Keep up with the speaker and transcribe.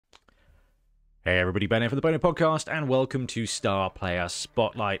Hey everybody, Ben here from the Bonehead podcast, and welcome to Star Player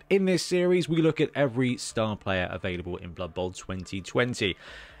Spotlight. In this series, we look at every star player available in Blood Bowl 2020.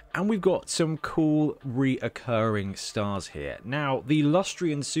 And we've got some cool reoccurring stars here. Now, the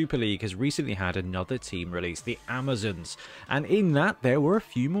Lustrian Super League has recently had another team release, the Amazons. And in that, there were a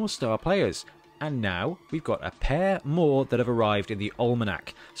few more star players. And now, we've got a pair more that have arrived in the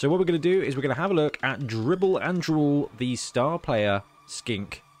Almanac. So what we're going to do is we're going to have a look at Dribl and Drull, the star player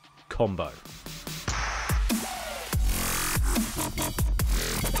skink combo.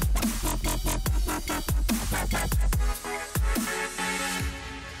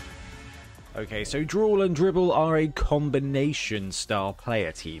 Okay, so Drull and Dribl are a combination star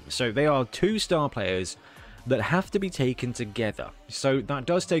player team. So they are two star players that have to be taken together. So that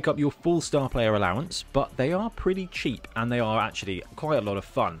does take up your full star player allowance, but they are pretty cheap and they are actually quite a lot of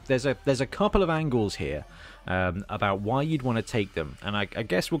fun. There's a couple of angles here about why you'd want to take them, and I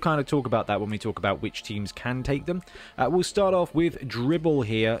guess we'll kind of talk about that when we talk about which teams can take them. We'll start off with Dribl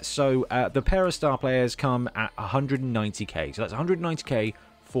here. So the pair of star players come at 190k, so that's 190k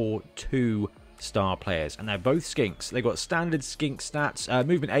for two star players, and they're both skinks. They've got standard skink stats,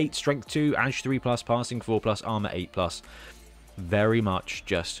 movement 8, strength 2, edge 3+, passing 4+, armor 8+. Very much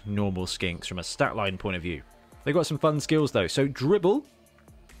just normal skinks from a stat line point of view. They've got some fun skills though. So Dribl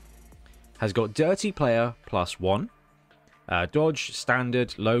has got dirty player +1, dodge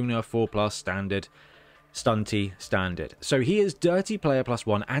standard, loner 4+, standard, stunty standard. So he is dirty player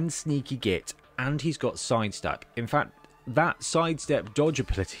 +1 and sneaky git, and he's got sidestep. In fact, that sidestep dodge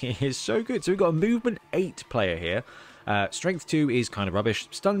ability is so good. So we've got a movement 8 player here. Strength 2 is kind of rubbish.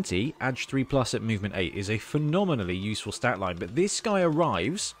 Stunty, edge 3+ at movement 8 is a phenomenally useful stat line. But this guy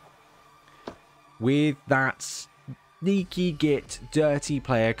arrives with that sneaky git dirty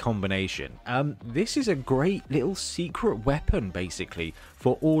player combination. This is a great little secret weapon basically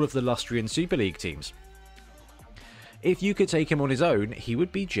for all of the Lustrian Super League teams. If you could take him on his own, he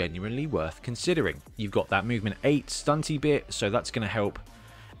would be genuinely worth considering. You've got that movement 8 stunty bit, so that's going to help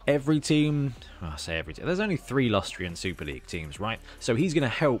every team. Well, I say every team. There's only 3 Lustrian Super League teams, right? So he's going to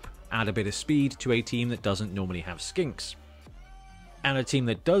help add a bit of speed to a team that doesn't normally have skinks. And a team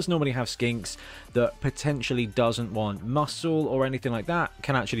that does normally have skinks that potentially doesn't want muscle or anything like that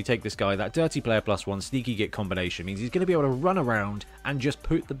can actually take this guy. That dirty player +1 sneaky git combination means he's going to be able to run around and just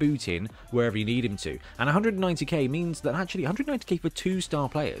put the boot in wherever you need him to. And 190k means that actually 190k for 2 star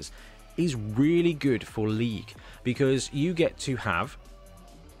players is really good for League, because you get to have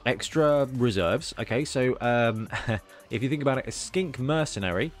extra reserves. Okay, so if you think about it, a skink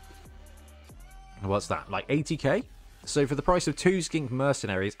mercenary, what's that, like 80k? So for the price of 2 skink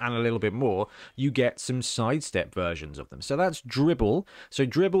mercenaries and a little bit more, you get some sidestep versions of them. So that's Dribl. So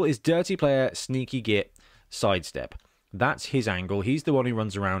Dribl is dirty player, sneaky git, sidestep. That's his angle. He's the one who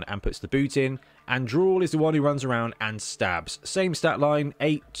runs around and puts the boot in. And Drull is the one who runs around and stabs. Same stat line,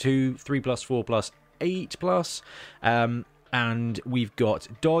 8, 2, 3+, 4+, 8+. And we've got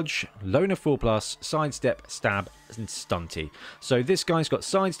dodge, loner 4+, sidestep, stab, and stunty. So this guy's got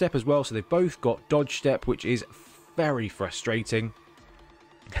sidestep as well. So they've both got dodge step, which is very frustrating.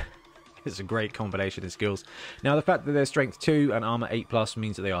 It's a great combination of skills. Now, the fact that they're strength 2 and armor 8+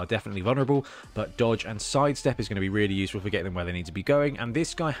 means that they are definitely vulnerable, but dodge and sidestep is going to be really useful for getting them where they need to be going. And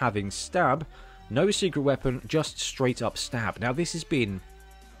this guy having stab, no secret weapon, just straight up stab. Now, this has been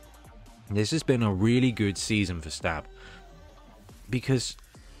a really good season for stab, because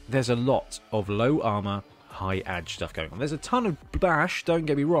there's a lot of low armor, high edge stuff going on. There's a ton of bash, don't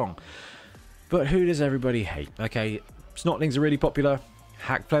get me wrong. But who does everybody hate? Okay, Snotlings are really popular,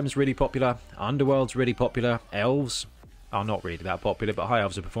 Hackflem's really popular, Underworld's really popular, Elves are not really that popular, but High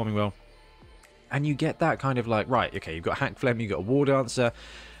Elves are performing well. And you get that kind of like, right, okay, you've got Hackflem, you've got a War Dancer.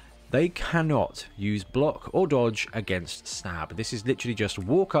 They cannot use block or dodge against stab. This is literally just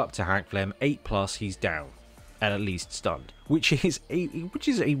walk up to Hackflem, 8+, he's down, and at least stunned, which is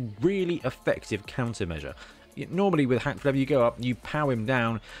a really effective countermeasure. Normally with Hackflem, you go up, you pow him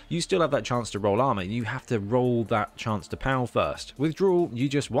down, you still have that chance to roll armor. You have to roll that chance to pow first. With Drull, you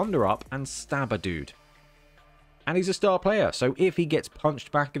just wander up and stab a dude. And he's a star player, so if he gets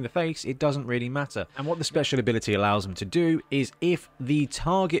punched back in the face, it doesn't really matter. And what the special ability allows him to do is, if the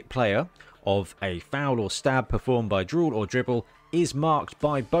target player of a foul or stab performed by Drull or Dribl is marked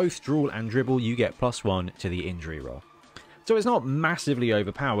by both Drull and Dribl, you get +1 to the injury roll. So it's not massively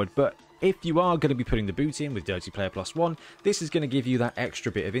overpowered, but if you are going to be putting the boot in with dirty player +1, this is going to give you that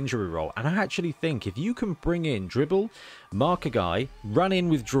extra bit of injury roll. And I actually think if you can bring in Dribl, mark a guy, run in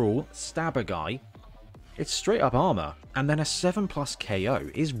with Drull, stab a guy, it's straight up armor, and then a 7+ KO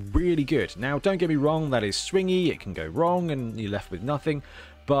is really good. Now, don't get me wrong, that is swingy, it can go wrong, and you're left with nothing,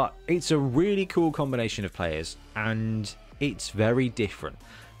 But it's a really cool combination of players, and it's very different.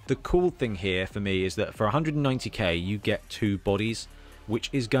 The cool thing here for me is that for 190k you get 2 bodies, which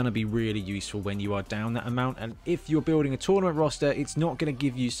is going to be really useful when you are down that amount. And if you're building a tournament roster, it's not going to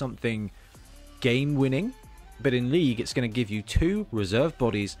give you something game winning, but in League it's going to give you 2 reserve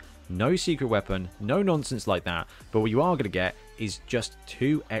bodies, no secret weapon, no nonsense like that. But what you are going to get is just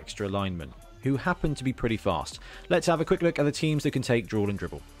 2 extra linemen who happen to be pretty fast. Let's have a quick look at the teams that can take Dribl and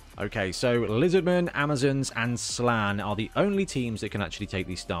Dribble. Okay, so Lizardmen, Amazons, and Slann are the only teams that can actually take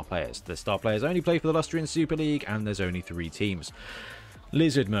these star players. The star players only play for the Lustrian Super League, and there's only 3 teams.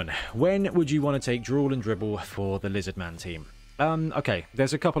 Lizardmen. When would you want to take Dribl and Dribble for the Lizardman team? Okay,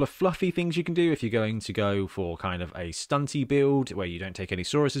 there's a couple of fluffy things you can do if you're going to go for kind of a stunty build where you don't take any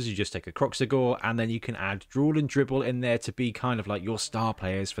Sauruses, you just take a Croxagore, and then you can add Dribl and Dribble in there to be kind of like your star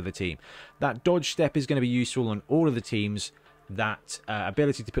players for the team. That dodge step is going to be useful on all of the teams. That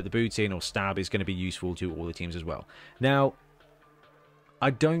ability to put the boot in or stab is going to be useful to all the teams as well. Now, I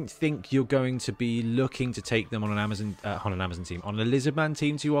don't think you're going to be looking to take them on an Amazon team. On a Lizardman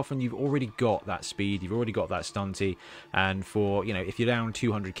team too often, you've already got that speed, you've already got that stunty, and for, you know, if you're down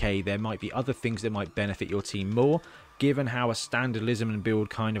 200k, there might be other things that might benefit your team more. Given how a standard Lizardman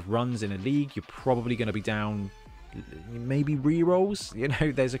build kind of runs in a league, you're probably going to be down maybe rerolls. You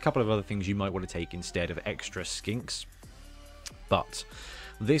know, there's a couple of other things you might want to take instead of extra skinks. But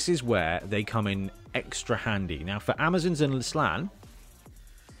this is where they come in extra handy. Now, for Amazons and Slann,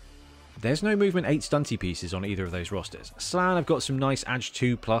 there's no movement 8 stunty pieces on either of those rosters. Slann have got some nice Ag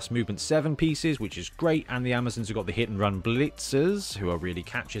 2 plus movement 7 pieces, which is great, and the Amazons have got the hit and run blitzers, who are really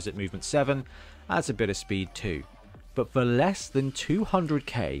catchers at movement 7. That's a bit of speed too. But for less than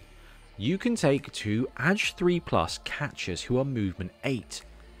 200k, you can take 2 Ag 3 plus catchers who are movement 8.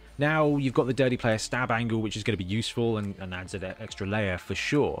 Now, you've got the Dirty Player stab angle, which is going to be useful and adds an extra layer for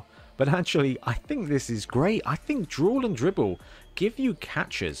sure. But actually, I think this is great. I think Dribl and Dribble give you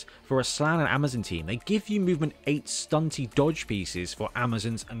catchers for a Slann and Amazon team. They give you movement 8 stunty dodge pieces for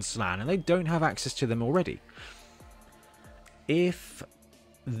Amazons and Slann, and they don't have access to them already. If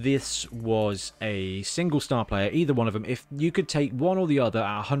this was a single star player, either one of them, if you could take one or the other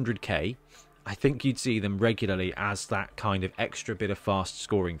at 100k, I think you'd see them regularly as that kind of extra bit of fast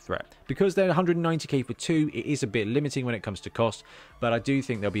scoring threat. Because they're 190k for 2, it is a bit limiting when it comes to cost, but I do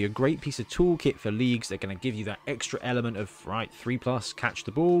think there'll be a great piece of toolkit for leagues that are going to give you that extra element of, right, 3+, catch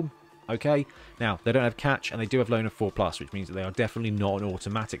the ball. Okay, now they don't have catch and they do have loan of 4+, which means that they are definitely not an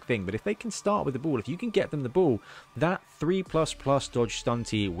automatic thing. But if they can start with the ball, if you can get them the ball, that 3++ dodge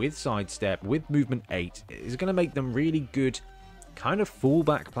stunty with sidestep, with movement 8, is going to make them really good kind of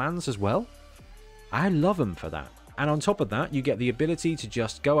fallback plans as well. I love them for that. And on top of that, you get the ability to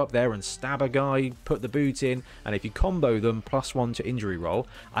just go up there and stab a guy, put the boot in, and if you combo them, +1 to injury roll,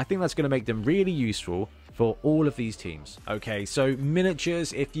 I think that's going to make them really useful for all of these teams. Okay, so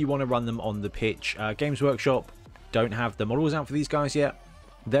miniatures, if you want to run them on the pitch. Games Workshop don't have the models out for these guys yet.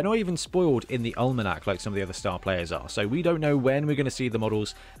 They're not even spoiled in the almanac like some of the other star players are, so we don't know when we're going to see the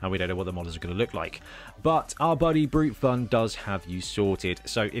models, and we don't know what the models are going to look like. But our buddy Brute Fun does have you sorted,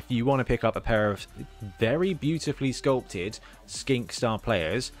 so if you want to pick up a pair of very beautifully sculpted skink star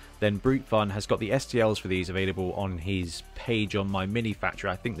players, then Brute Fun has got the STLs for these available on his page on My Mini Factory.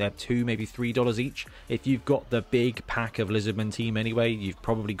 I think they're $2, maybe $3 each. If you've got the big pack of Lizardman team anyway, you've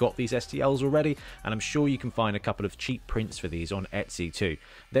probably got these STLs already, and I'm sure you can find a couple of cheap prints for these on Etsy too.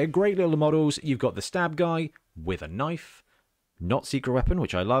 They're great little models. You've got the stab guy with a knife, not secret weapon,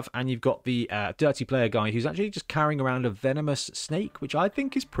 which I love, and you've got the dirty player guy who's actually just carrying around a venomous snake, which I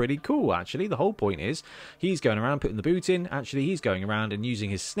think is pretty cool, actually. The whole point is he's going around putting the boot in. Actually, he's going around and using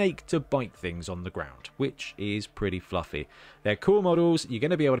his snake to bite things on the ground, which is pretty fluffy. They're cool models. You're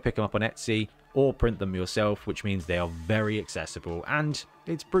going to be able to pick them up on Etsy or print them yourself, which means they are very accessible, and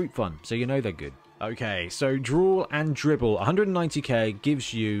it's Brute Fun, so you know they're good. Okay, so Dribl and Dribble, 190k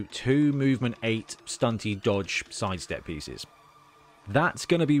gives you 2 movement 8 stunty dodge sidestep pieces. That's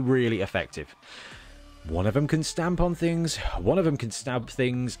going to be really effective. One of them can stamp on things, one of them can stab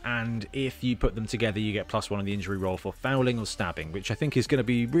things, and if you put them together you get +1 on the injury roll for fouling or stabbing, which I think is going to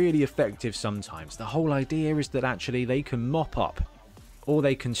be really effective sometimes. The whole idea is that actually they can mop up or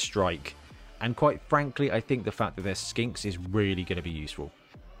they can strike, and quite frankly I think the fact that they're skinks is really going to be useful.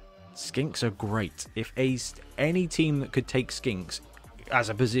 Skinks are great. If any team that could take skinks as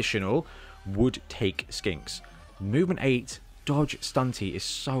a positional would take skinks. Movement 8 dodge stunty is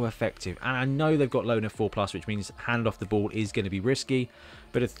so effective, and I know they've got loan of 4+, which means hand off the ball is going to be risky,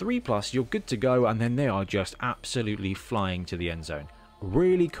 but at 3+, you're good to go, and then they are just absolutely flying to the end zone.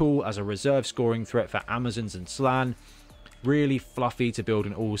 Really cool as a reserve scoring threat for Amazons and Slann. really fluffy to build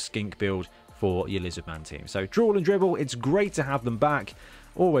an all skink build for your Lizardman team. So Drull and Dribl, it's great to have them back.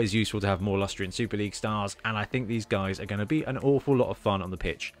 Always useful to have more Lustrian Super League stars, and I think these guys are going to be an awful lot of fun on the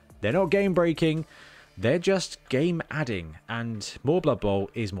pitch. They're not game breaking, they're just game adding, and more Blood Bowl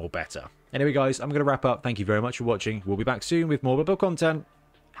is more better. Anyway guys, I'm going to wrap up. Thank you very much for watching. We'll be back soon with more Blood Bowl content.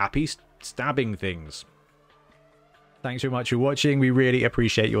 Happy stabbing things. Thanks very much for watching. We really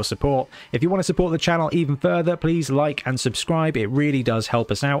appreciate your support. If you want to support the channel even further, please like and subscribe. It really does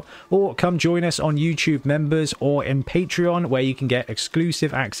help us out. Or come join us on YouTube Members or in Patreon, where you can get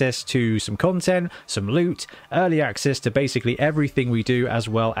exclusive access to some content, some loot, early access to basically everything we do, as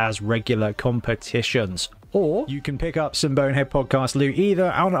well as regular competitions. Or you can pick up some Bonehead Podcast loot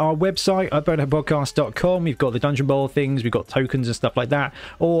either on our website at boneheadpodcast.com. We've got the Dungeon Bowl things, we've got tokens and stuff like that,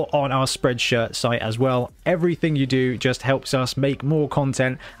 or on our Spreadshirt site as well. Everything you do just helps us make more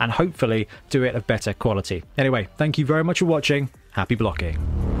content and hopefully do it of better quality. Anyway, thank you very much for watching. Happy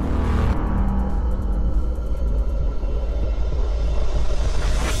blocking.